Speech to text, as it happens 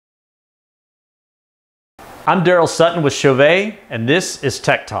I'm Daryl Sutton with CHAUVET, and this is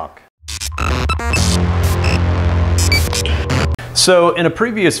Tech Talk. So in a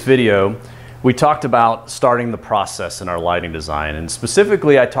previous video, we talked about starting the process in our lighting design, and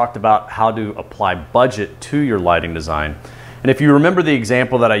specifically I talked about how to apply budget to your lighting design. And if you remember the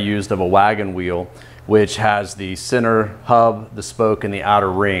example that I used of a wagon wheel, which has the center hub, the spoke, and the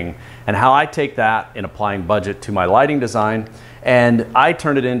outer ring, and how I take that in applying budget to my lighting design, and I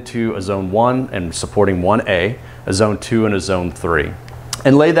turn it into a zone 1 and supporting 1A, a zone 2, and a zone 3,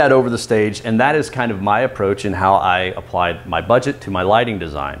 and lay that over the stage. And that is kind of my approach in how I applied my budget to my lighting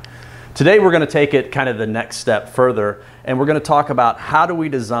design. Today we're going to take it kind of the next step further, and we're going to talk about how do we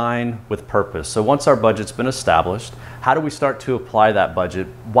design with purpose. So once our budget's been established, how do we start to apply that budget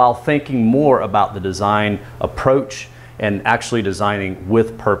while thinking more about the design approach and actually designing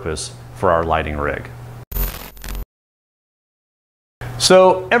with purpose for our lighting rig.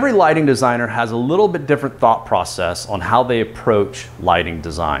 So every lighting designer has a little bit different thought process on how they approach lighting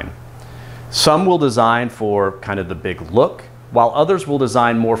design. Some will design for kind of the big look, while others will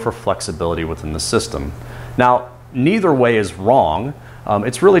design more for flexibility within the system. Now, neither way is wrong.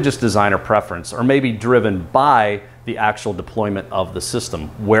 It's really just designer preference, or maybe driven by the actual deployment of the system.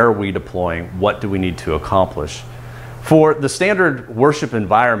 Where are we deploying? What do we need to accomplish? For the standard worship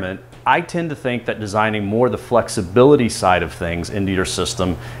environment, I tend to think that designing more the flexibility side of things into your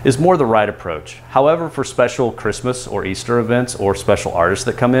system is more the right approach. However, for special Christmas or Easter events or special artists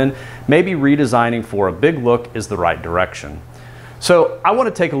that come in, maybe redesigning for a big look is the right direction. So I want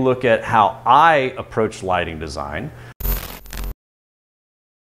to take a look at how I approach lighting design.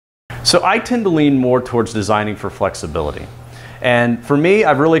 So I tend to lean more towards designing for flexibility. And for me,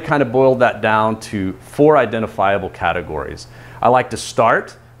 I've really kind of boiled that down to 4 identifiable categories. I like to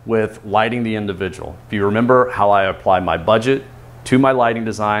start with lighting the individual. If you remember how I apply my budget to my lighting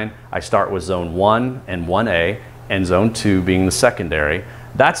design, I start with zone 1 and 1A, and zone 2 being the secondary.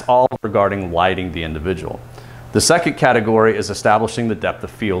 That's all regarding lighting the individual. The second category is establishing the depth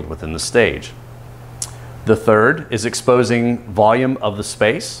of field within the stage. The third is exposing volume of the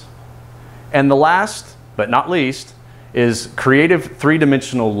space. And the last, but not least, is creative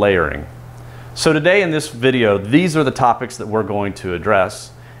three-dimensional layering. So today in this video, these are the topics that we're going to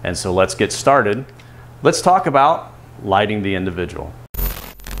address. And so let's get started. Let's talk about lighting the individual.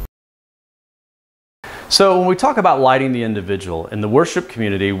 So when we talk about lighting the individual in the worship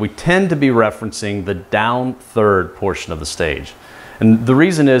community, we tend to be referencing the down third portion of the stage. And the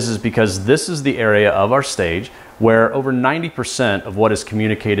reason is because this is the area of our stage where over 90% of what is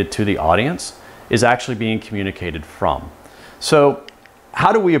communicated to the audience is actually being communicated from. So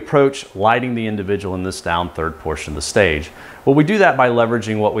how do we approach lighting the individual in this down third portion of the stage? Well, we do that by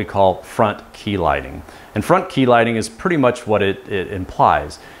leveraging what we call front key lighting. And front key lighting is pretty much what it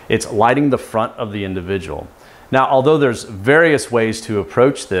implies. It's lighting the front of the individual. Now, although there's various ways to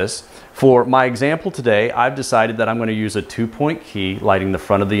approach this, for my example today, I've decided that I'm going to use a 2-point key lighting the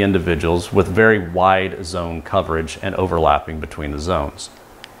front of the individuals with very wide zone coverage and overlapping between the zones.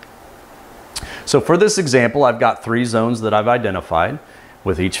 So for this example, I've got 3 zones that I've identified,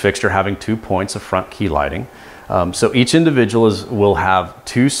 with each fixture having 2 points of front key lighting. So each individual will have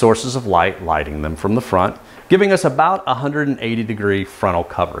 2 sources of light lighting them from the front, giving us about 180-degree frontal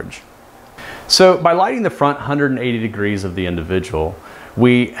coverage. So by lighting the front 180 degrees of the individual,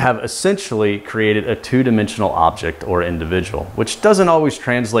 we have essentially created a 2-dimensional object or individual, which doesn't always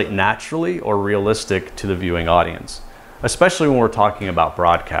translate naturally or realistic to the viewing audience, especially when we're talking about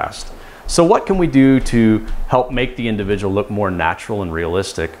broadcast. So what can we do to help make the individual look more natural and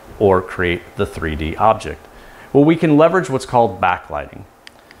realistic or create the 3D object? Well, we can leverage what's called backlighting.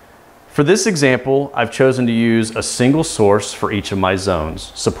 For this example, I've chosen to use a single source for each of my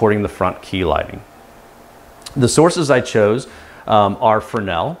zones, supporting the front key lighting. The sources I chose are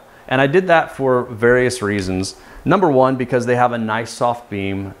Fresnel, and I did that for various reasons. Number one, because they have a nice soft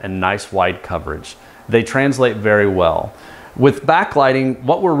beam and nice wide coverage. They translate very well. With backlighting,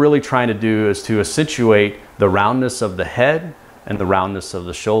 what we're really trying to do is to accentuate the roundness of the head and the roundness of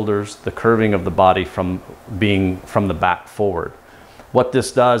the shoulders, the curving of the body from the back forward. What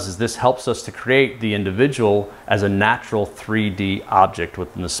this does is this helps us to create the individual as a natural 3D object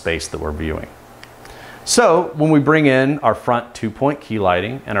within the space that we're viewing. So when we bring in our front 2-point key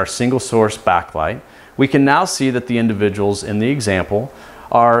lighting and our single source backlight, we can now see that the individuals in the example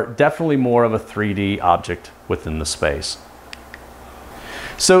are definitely more of a 3D object within the space.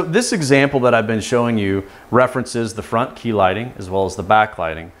 So this example that I've been showing you references the front key lighting as well as the back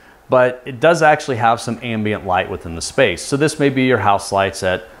lighting, but it does actually have some ambient light within the space. So this may be your house lights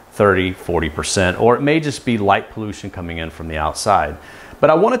at 30–40%, or it may just be light pollution coming in from the outside. But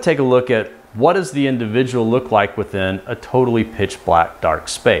I want to take a look at what does the individual look like within a totally pitch black dark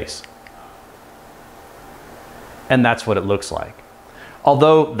space. And that's what it looks like.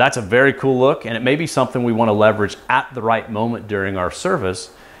 Although that's a very cool look and it may be something we want to leverage at the right moment during our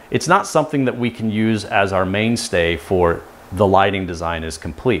service, it's not something that we can use as our mainstay for the lighting design is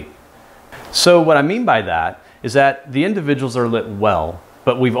complete. So what I mean by that is that the individuals are lit well,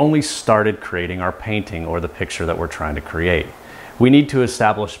 but we've only started creating our painting or the picture that we're trying to create. We need to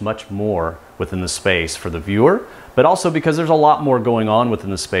establish much more within the space for the viewer, but also because there's a lot more going on within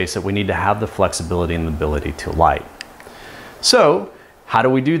the space that we need to have the flexibility and the ability to light. So how do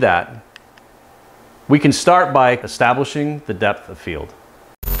we do that? We can start by establishing the depth of field.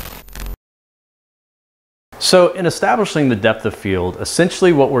 So in establishing the depth of field,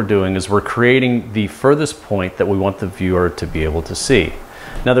 essentially what we're doing is we're creating the furthest point that we want the viewer to be able to see.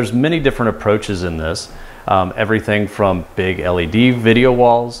 Now there's many different approaches in this, everything from big LED video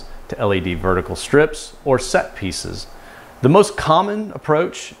walls to LED vertical strips or set pieces. The most common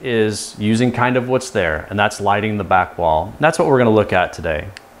approach is using kind of what's there, and that's lighting the back wall. And that's what we're going to look at today.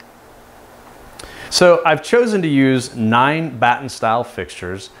 So I've chosen to use 9 batten style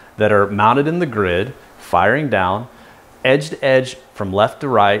fixtures that are mounted in the grid, firing down, edge to edge from left to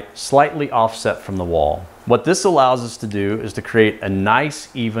right, slightly offset from the wall. What this allows us to do is to create a nice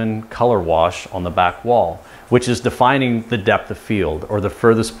even color wash on the back wall, which is defining the depth of field or the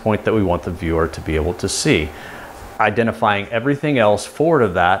furthest point that we want the viewer to be able to see, identifying everything else forward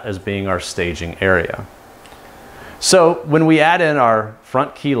of that as being our staging area. So when we add in our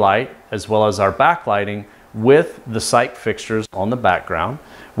front key light as well as our backlighting with the sight fixtures on the background,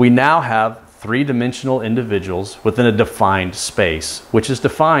 we now have 3-dimensional individuals within a defined space, which is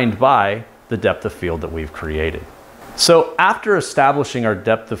defined by the depth of field that we've created. So after establishing our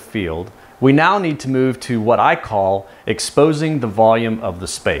depth of field, we now need to move to what I call exposing the volume of the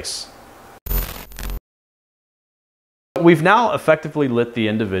space. We've now effectively lit the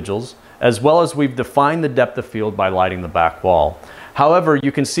individuals, as well as we've defined the depth of field by lighting the back wall. However,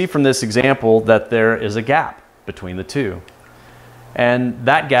 you can see from this example that there is a gap between the two. And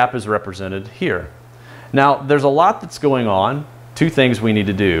that gap is represented here. Now, there's a lot that's going on. 2 things we need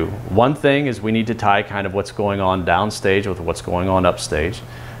to do. One thing is we need to tie kind of what's going on downstage with what's going on upstage.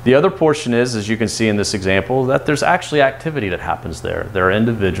 The other portion is, as you can see in this example, that there's actually activity that happens there. There are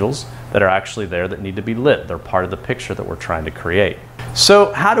individuals that are actually there that need to be lit. They're part of the picture that we're trying to create.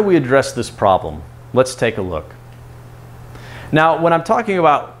 So how do we address this problem? Let's take a look. Now, when I'm talking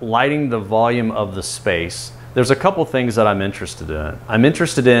about lighting the volume of the space, there's a couple things that I'm interested in. I'm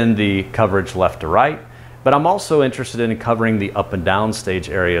interested in the coverage left to right, but I'm also interested in covering the up and down stage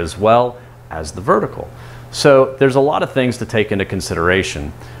area as well as the vertical. So there's a lot of things to take into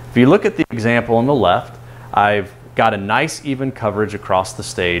consideration. If you look at the example on the left, I've got a nice even coverage across the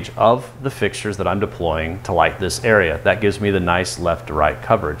stage of the fixtures that I'm deploying to light this area. That gives me the nice left to right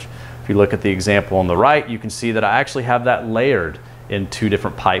coverage. If you look at the example on the right, you can see that I actually have that layered in 2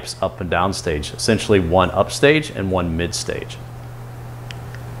 different pipes up and down stage, essentially one upstage and one mid stage.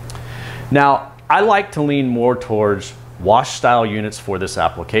 Now, I like to lean more towards wash style units for this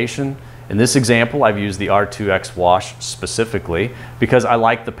application. In this example, I've used the R2X wash specifically because I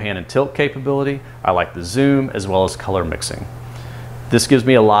like the pan and tilt capability, I like the zoom, as well as color mixing. This gives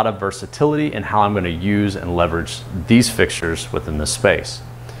me a lot of versatility in how I'm going to use and leverage these fixtures within this space.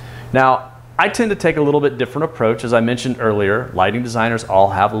 Now, I tend to take a little bit different approach. As I mentioned earlier, lighting designers all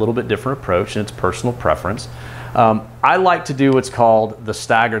have a little bit different approach and it's personal preference. I like to do what's called the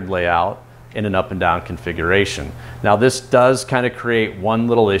staggered layout in an up and down configuration. Now this does kind of create one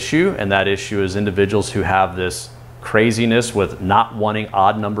little issue, and that issue is individuals who have this craziness with not wanting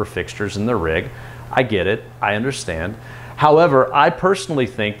odd number fixtures in their rig. I get it, I understand. However, I personally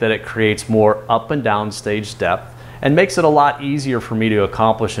think that it creates more up and down stage depth and makes it a lot easier for me to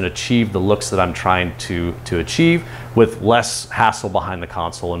accomplish and achieve the looks that I'm trying to achieve with less hassle behind the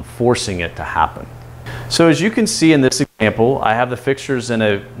console and forcing it to happen. So as you can see in this example, I have the fixtures in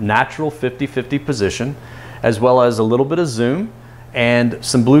a natural 50-50 position, as well as a little bit of zoom and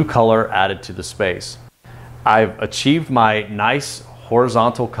some blue color added to the space. I've achieved my nice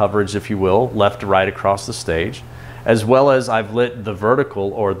horizontal coverage, if you will, left to right across the stage, as well as I've lit the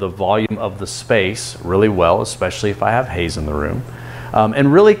vertical or the volume of the space really well, especially if I have haze in the room,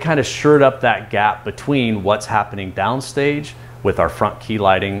 and really kind of shored up that gap between what's happening downstage with our front key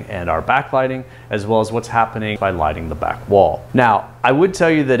lighting and our back lighting, as well as what's happening by lighting the back wall. Now, I would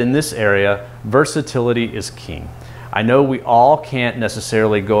tell you that in this area, versatility is king. I know we all can't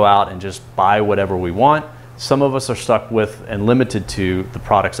necessarily go out and just buy whatever we want. Some of us are stuck with and limited to the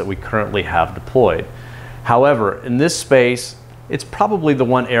products that we currently have deployed. However, in this space, it's probably the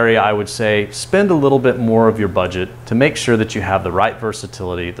one area I would say spend a little bit more of your budget to make sure that you have the right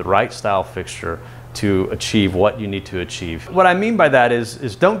versatility, the right style fixture to achieve what you need to achieve. What I mean by that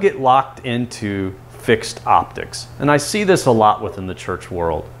is don't get locked into fixed optics. And I see this a lot within the church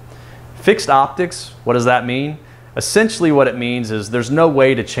world. Fixed optics, what does that mean? Essentially what it means is there's no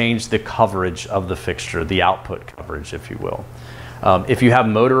way to change the coverage of the fixture, the output coverage, if you will. If you have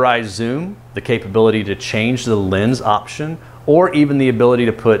motorized zoom, the capability to change the lens option, or even the ability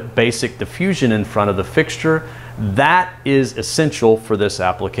to put basic diffusion in front of the fixture, that is essential for this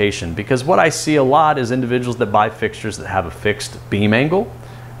application. Because what I see a lot is individuals that buy fixtures that have a fixed beam angle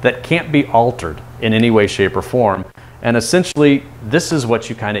that can't be altered in any way, shape, or form. And essentially, this is what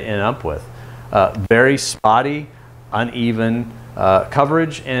you kind of end up with. Very spotty, uneven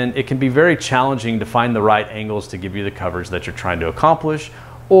coverage, and it can be very challenging to find the right angles to give you the coverage that you're trying to accomplish,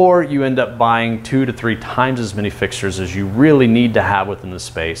 or you end up buying 2 to 3 times as many fixtures as you really need to have within the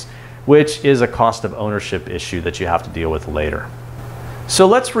space, which is a cost of ownership issue that you have to deal with later. So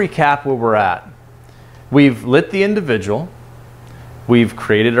let's recap where we're at. We've lit the individual, we've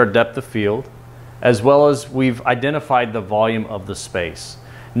created our depth of field, as well as we've identified the volume of the space.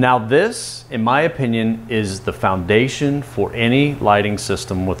 Now this, in my opinion, is the foundation for any lighting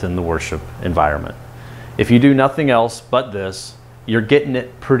system within the worship environment. If you do nothing else but this, you're getting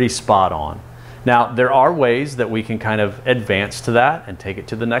it pretty spot on. Now there are ways that we can kind of advance to that and take it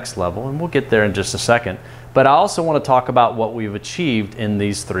to the next level, and we'll get there in just a second. But I also want to talk about what we've achieved in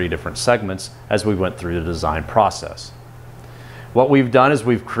these 3 different segments as we went through the design process. What we've done is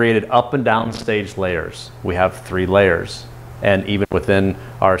we've created up and down stage layers. We have 3 layers. And even within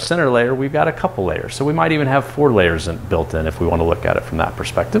our center layer, we've got a couple layers. So we might even have 4 layers built in if we want to look at it from that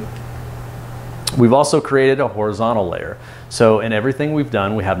perspective. We've also created a horizontal layer. So in everything we've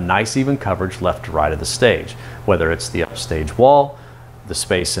done, we have nice even coverage left to right of the stage, whether it's the upstage wall, the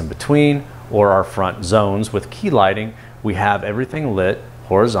space in between, or our front zones with key lighting. We have everything lit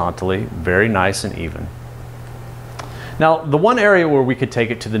horizontally, very nice and even. Now, the one area where we could take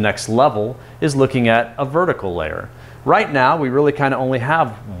it to the next level is looking at a vertical layer. Right now, we really kind of only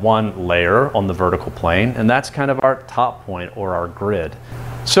have 1 layer on the vertical plane, and that's kind of our top point or our grid.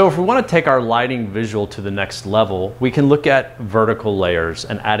 So if we want to take our lighting visual to the next level, we can look at vertical layers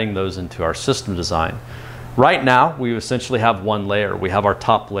and adding those into our system design. Right now, we essentially have 1 layer. We have our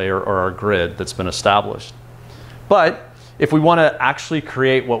top layer or our grid that's been established. But if we want to actually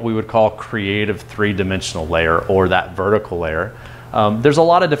create what we would call creative 3-dimensional layer or that vertical layer, there's a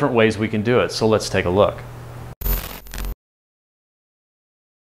lot of different ways we can do it. So let's take a look.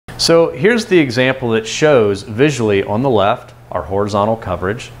 So here's the example that shows visually on the left our horizontal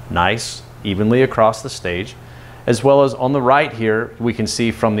coverage, nice, evenly across the stage, as well as on the right here we can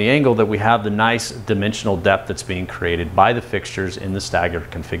see from the angle that we have the nice dimensional depth that's being created by the fixtures in the staggered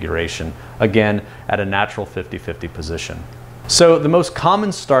configuration, again at a natural 50-50 position. So the most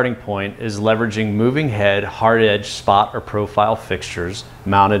common starting point is leveraging moving head, hard edge spot or profile fixtures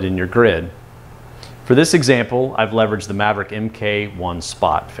mounted in your grid. For this example, I've leveraged the Maverick MK1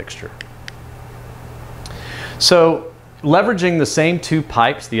 spot fixture. So leveraging the same 2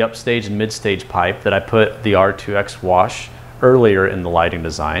 pipes, the upstage and midstage pipe that I put the R2X wash earlier in the lighting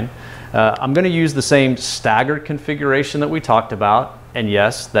design, I'm going to use the same staggered configuration that we talked about. And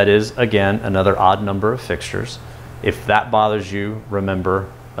yes, that is again another odd number of fixtures. If that bothers you, remember,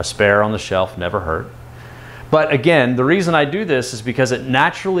 a spare on the shelf never hurt. But again, the reason I do this is because it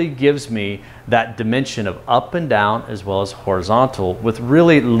naturally gives me that dimension of up and down as well as horizontal with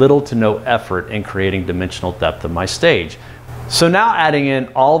really little to no effort in creating dimensional depth of my stage. So now adding in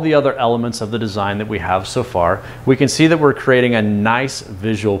all the other elements of the design that we have so far, we can see that we're creating a nice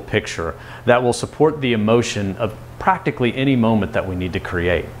visual picture that will support the emotion of practically any moment that we need to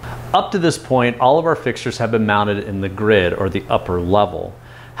create. Up to this point, all of our fixtures have been mounted in the grid or the upper level.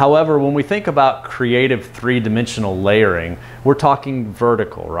 However, when we think about creative 3-dimensional layering, we're talking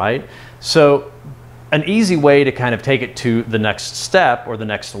vertical, right? So an easy way to kind of take it to the next step or the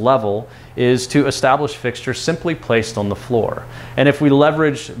next level is to establish fixtures simply placed on the floor. And if we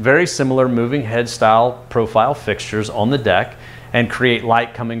leverage very similar moving head style profile fixtures on the deck and create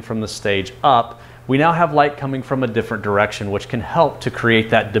light coming from the stage up, we now have light coming from a different direction, which can help to create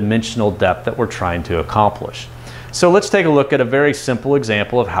that dimensional depth that we're trying to accomplish. So let's take a look at a very simple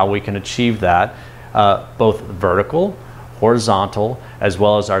example of how we can achieve that, both vertical, horizontal, as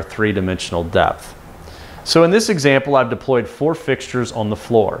well as our 3-dimensional depth. So in this example, I've deployed 4 fixtures on the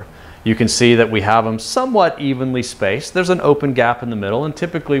floor. You can see that we have them somewhat evenly spaced. There's an open gap in the middle, and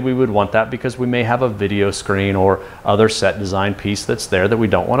typically we would want that because we may have a video screen or other set design piece that's there that we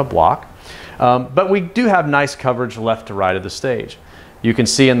don't want to block. But we do have nice coverage left to right of the stage. You can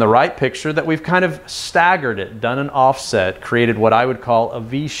see in the right picture that we've kind of staggered it, done an offset, created what I would call a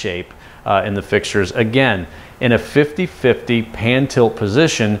V shape in the fixtures. Again, in a 50-50 pan tilt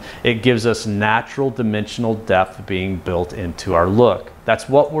position, it gives us natural dimensional depth being built into our look. That's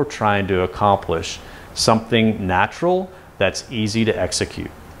what we're trying to accomplish. Something natural that's easy to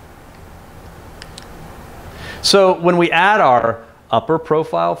execute. So when we add our upper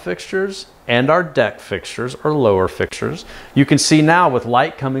profile fixtures and our deck fixtures or lower fixtures, you can see now with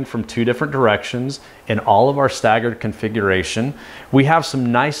light coming from two different directions in all of our staggered configuration, we have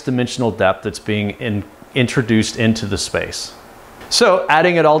some nice dimensional depth that's being introduced into the space. So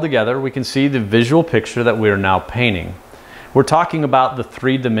adding it all together, we can see the visual picture that we are now painting. We're talking about the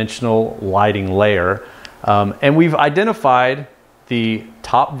three-dimensional lighting layer, and we've identified the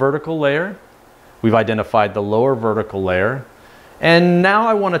top vertical layer, we've identified the lower vertical layer, and now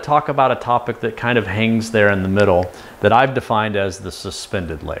I want to talk about a topic that kind of hangs there in the middle that I've defined as the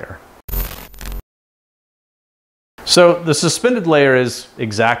suspended layer. So the suspended layer is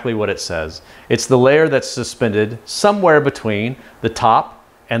exactly what it says. It's the layer that's suspended somewhere between the top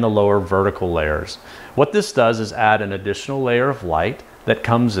and the lower vertical layers. What this does is add an additional layer of light that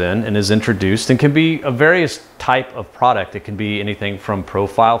comes in and is introduced and can be a various type of product. It can be anything from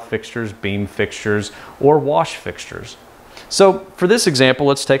profile fixtures, beam fixtures, or wash fixtures. So for this example,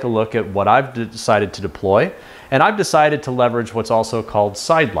 let's take a look at what I've decided to deploy. And I've decided to leverage what's also called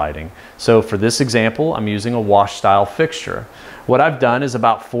side lighting. So for this example, I'm using a wash style fixture. What I've done is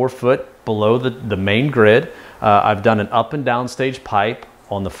about 4 foot below the main grid. I've done an up and down stage pipe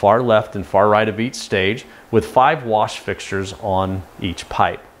on the far left and far right of each stage with 5 wash fixtures on each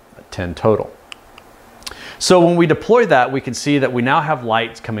pipe, 10 total. So when we deploy that, we can see that we now have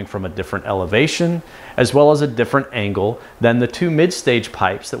lights coming from a different elevation as well as a different angle than the 2 mid-stage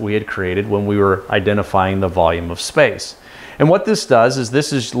pipes that we had created when we were identifying the volume of space. And what this does is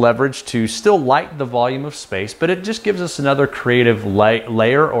this is leveraged to still light the volume of space, but it just gives us another creative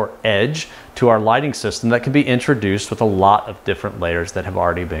layer or edge to our lighting system that can be introduced with a lot of different layers that have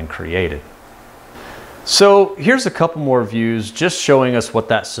already been created. So here's a couple more views just showing us what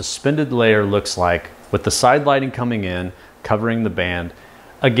that suspended layer looks like with the side lighting coming in, covering the band.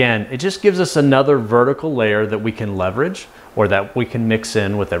 Again, it just gives us another vertical layer that we can leverage or that we can mix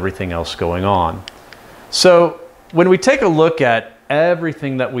in with everything else going on. So when we take a look at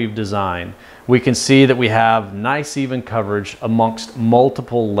everything that we've designed, we can see that we have nice even coverage amongst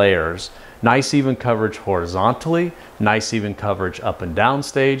multiple layers. Nice even coverage horizontally, nice even coverage up and down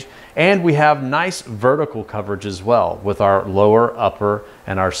stage, and we have nice vertical coverage as well with our lower, upper,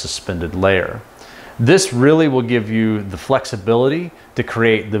 and our suspended layer. This really will give you the flexibility to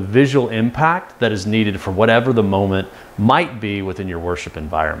create the visual impact that is needed for whatever the moment might be within your worship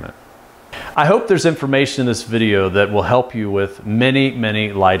environment. I hope there's information in this video that will help you with many,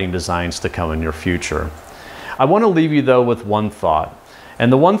 many lighting designs to come in your future. I want to leave you though with one thought.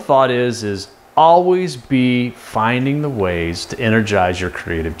 And the one thought is always be finding the ways to energize your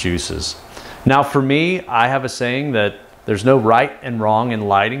creative juices. Now for me, I have a saying that there's no right and wrong in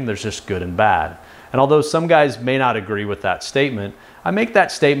lighting, there's just good and bad. And although some guys may not agree with that statement, I make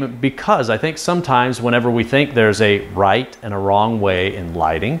that statement because I think sometimes whenever we think there's a right and a wrong way in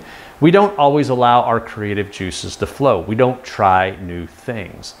lighting, we don't always allow our creative juices to flow. We don't try new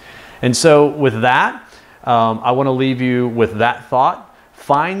things. And so with that, I want to leave you with that thought.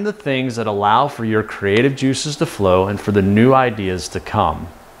 Find the things that allow for your creative juices to flow and for the new ideas to come.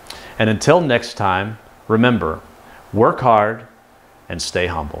 And until next time, remember, work hard and stay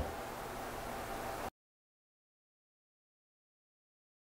humble.